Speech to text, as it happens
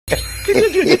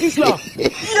Did you get this laugh?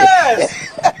 Yes!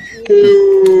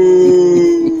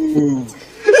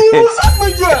 He was at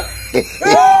me there!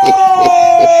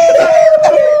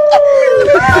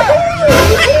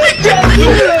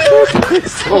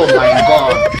 Oh my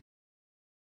God!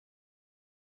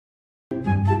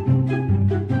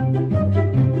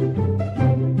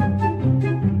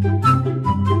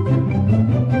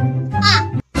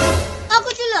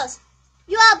 Uncle Julius,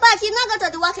 you are back. You not go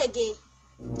to the work again.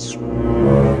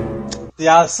 They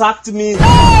have sacked me.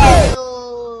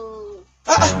 Oh.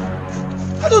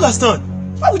 I don't understand.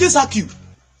 Why would they sack you?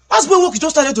 As my work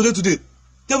just started today.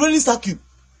 They already sack you.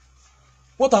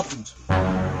 What happened?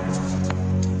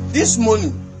 This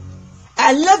morning,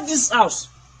 I left this house.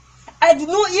 I did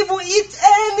not even eat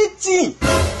anything.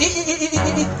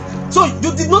 So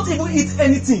you did not even eat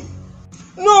anything?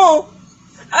 No,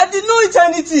 I did not eat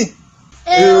anything.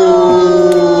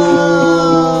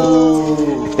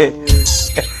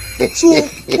 So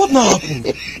what now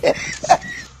happened?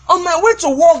 On my way to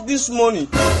work this morning,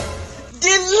 the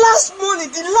last 500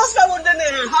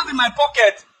 naira I have in my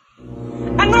pocket,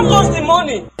 and I lost the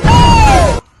money.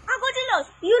 Uncle Julius,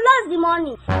 you lost the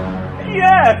money.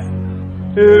 Yes.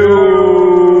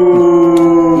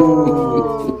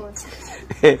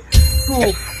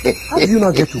 So how do you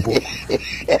not get to work?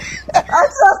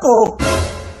 Exactly.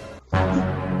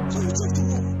 So you took to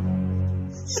work?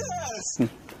 Yes.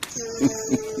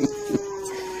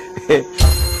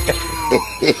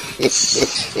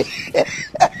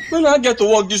 When I get to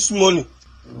work this morning,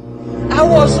 I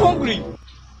was hungry,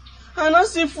 and I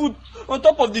see food on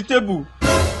top of the table,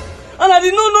 and I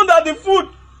did not know that the food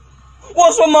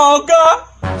was from my oga.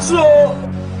 So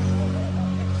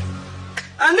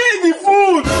I need the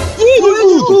food.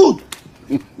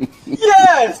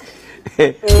 Yes.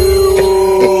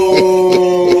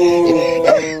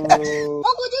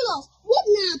 Uncle Julius, what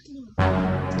happened?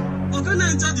 Oga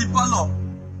entered the parlor,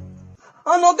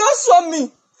 and Oga saw me.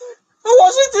 I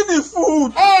was eating the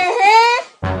food.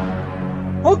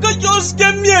 Oga just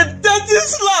gave me a dirty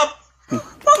slap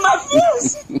on my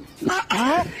face.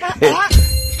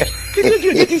 Did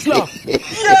you get this laugh?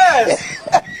 Yes.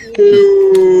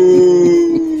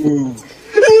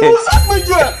 He was at me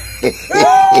there.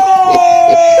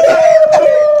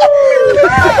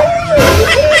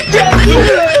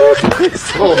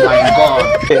 Oh my God!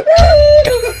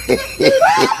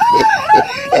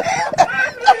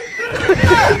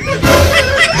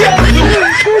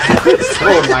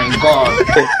 Oh my God!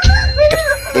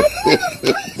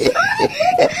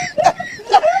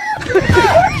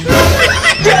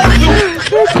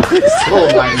 Oh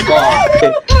my God!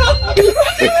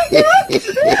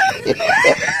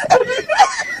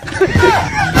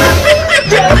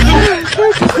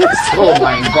 Oh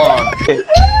my God!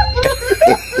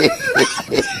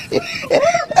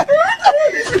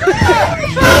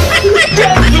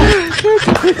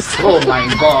 Oh my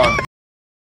God!